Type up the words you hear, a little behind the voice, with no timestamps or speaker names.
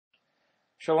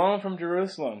Shalom from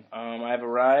Jerusalem. I've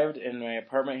arrived in my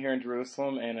apartment here in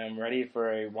Jerusalem, and I'm ready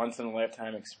for a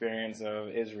once-in-a-lifetime experience of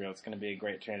Israel. It's going to be a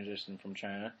great transition from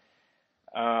China.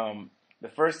 The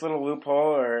first little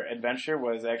loophole or adventure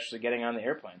was actually getting on the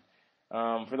airplane.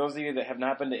 For those of you that have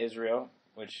not been to Israel,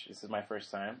 which this is my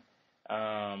first time,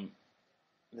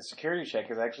 the security check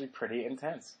is actually pretty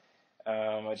intense,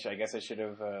 which I guess I should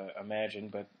have imagined,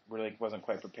 but really wasn't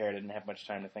quite prepared. I didn't have much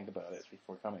time to think about it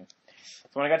before coming.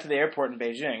 So when I got to the airport in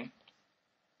Beijing,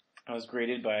 I was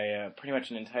greeted by pretty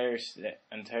much an entire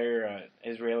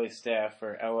Israeli staff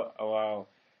for El Al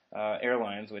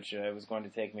Airlines, which was going to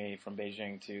take me from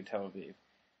Beijing to Tel Aviv.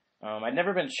 I'd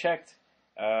never been checked,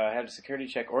 had a security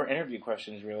check or interview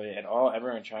questions really at all ever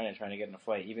in China trying to get in a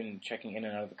flight, even checking in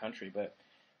and out of the country. But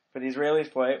for the Israeli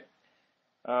flight,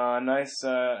 a nice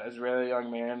Israeli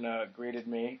young man greeted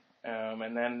me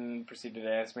and then proceeded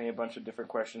to ask me a bunch of different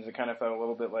questions. It kind of felt a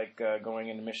little bit like going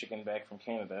into Michigan back from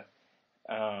Canada.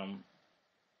 Then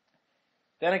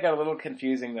it got a little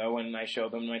confusing, though, when I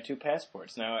showed them my two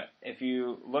passports. Now, if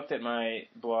you looked at my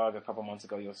blog a couple months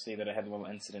ago, you'll see that I had a little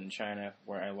incident in China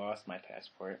where I lost my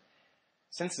passport.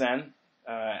 Since then,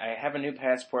 I have a new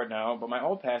passport now, but my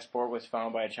old passport was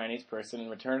found by a Chinese person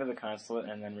and returned to the consulate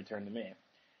and then returned to me.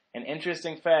 An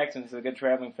interesting fact, and this is a good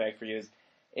traveling fact for you, is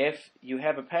if you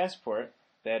have a passport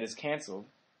that is canceled,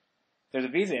 there's a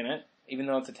visa in it, even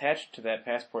though it's attached to that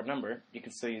passport number, you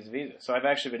can still use the visa. So I've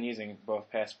actually been using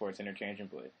both passports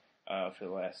interchangeably for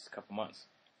the last couple months.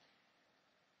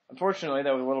 Unfortunately,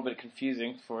 that was a little bit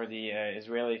confusing for the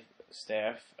Israeli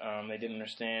staff. They didn't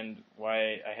understand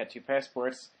why I had two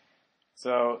passports.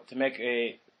 So to make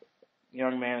a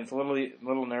young man that's a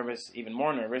little nervous, even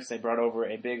more nervous, they brought over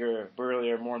a bigger,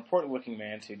 burlier, more important-looking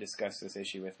man to discuss this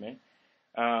issue with me.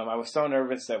 I was so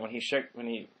nervous that when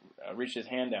he reached his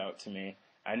hand out to me,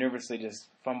 I nervously just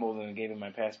fumbled and gave him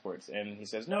my passports. And he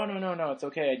says, no, it's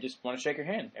okay. I just want to shake your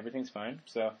hand. Everything's fine.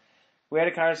 So we had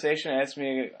a conversation, asked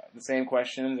me the same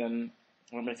questions, and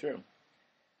went me through.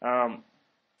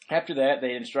 After that,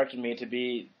 they instructed me to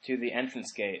be to the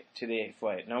entrance gate to the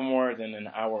flight, no more than an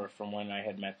hour from when I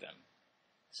had met them.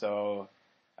 So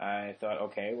I thought,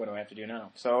 okay, what do I have to do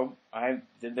now? So I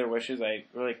did their wishes. I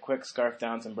really quick scarfed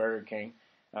down some Burger King,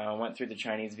 went through the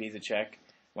Chinese visa check,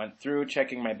 went through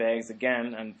checking my bags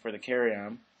again for the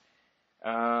carry-on,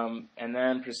 and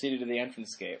then proceeded to the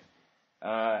entrance gate.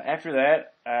 After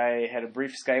that, I had a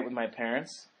brief Skype with my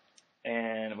parents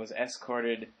and was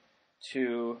escorted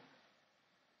to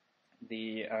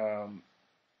the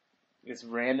this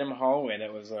random hallway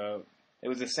that was it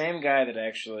was the same guy that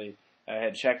actually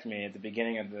had checked me at the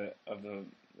beginning of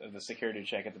the security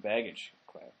check at the baggage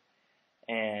claim.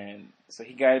 And so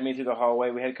he guided me through the hallway.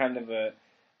 We had kind of a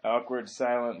awkward,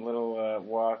 silent little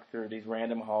walk through these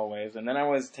random hallways, and then I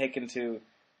was taken to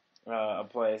a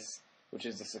place which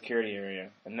is the security area,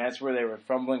 and that's where they were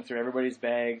fumbling through everybody's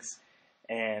bags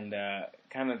and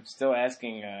kind of still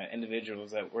asking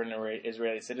individuals that were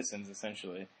Israeli citizens,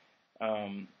 essentially,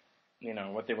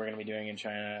 what they were going to be doing in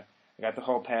China. I got the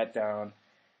whole pat down.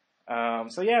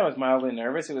 So yeah, I was mildly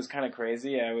nervous. It was kind of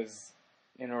crazy. I was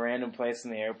in a random place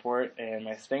in the airport, and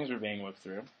my things were being looked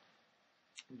through.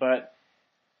 But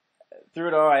through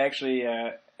it all, I actually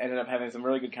ended up having some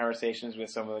really good conversations with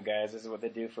some of the guys. This is what they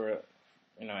do for,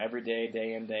 every day,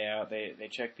 day in, day out. They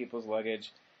check people's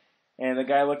luggage. And the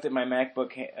guy looked at my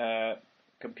MacBook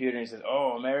computer and he said,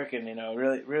 "Oh, American,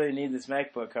 really need this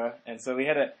MacBook, huh?" And so we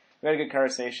had a good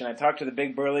conversation. I talked to the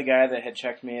big burly guy that had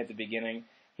checked me at the beginning.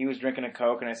 He was drinking a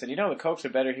Coke, and I said, the Cokes are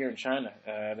better here in China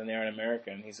than they are in America.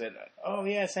 And he said, "Oh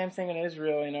yeah, same thing in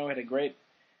Israel."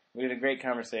 We had a great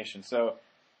conversation. So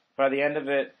by the end of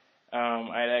it,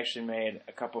 I had actually made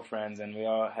a couple friends, and we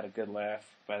all had a good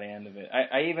laugh by the end of it.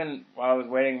 I even, while I was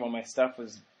waiting, while my stuff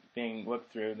was being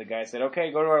looked through, the guy said,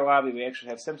 "Okay, go to our lobby. We actually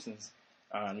have Simpsons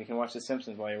on. You can watch The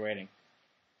Simpsons while you're waiting."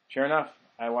 Sure enough,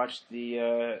 I watched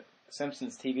the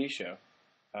Simpsons TV show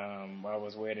while I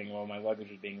was waiting, while my luggage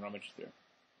was being rummaged through.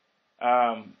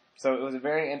 So it was a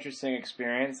very interesting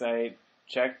experience. I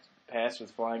checked, passed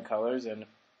with flying colors, and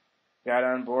got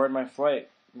on board my flight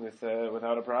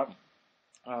without a problem.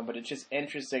 But it's just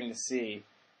interesting to see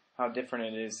how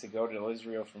different it is to go to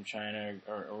Israel from China,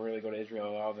 or really go to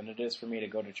Israel at all, than it is for me to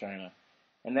go to China.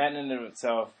 And that in and of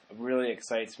itself really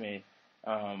excites me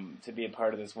to be a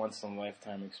part of this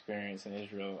once-in-a-lifetime experience in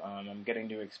Israel. I'm getting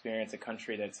to experience a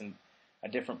country that's in a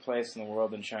different place in the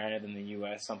world than China, than the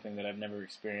U.S., something that I've never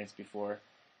experienced before.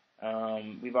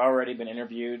 We've already been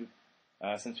interviewed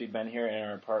since we've been here in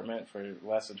our apartment for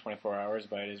less than 24 hours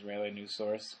by an Israeli news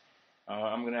source.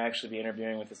 I'm going to actually be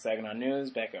interviewing with the Saginaw News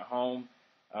back at home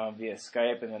via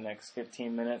Skype in the next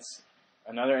 15 minutes.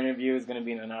 another interview is going to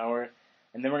be in an hour,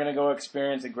 and then we're going to go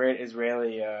experience a great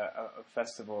Israeli a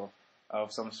festival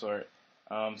of some sort.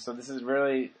 So this is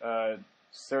really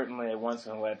certainly a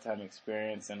once-in-a-lifetime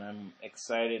experience, and I'm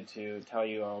excited to tell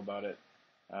you all about it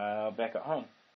back at home.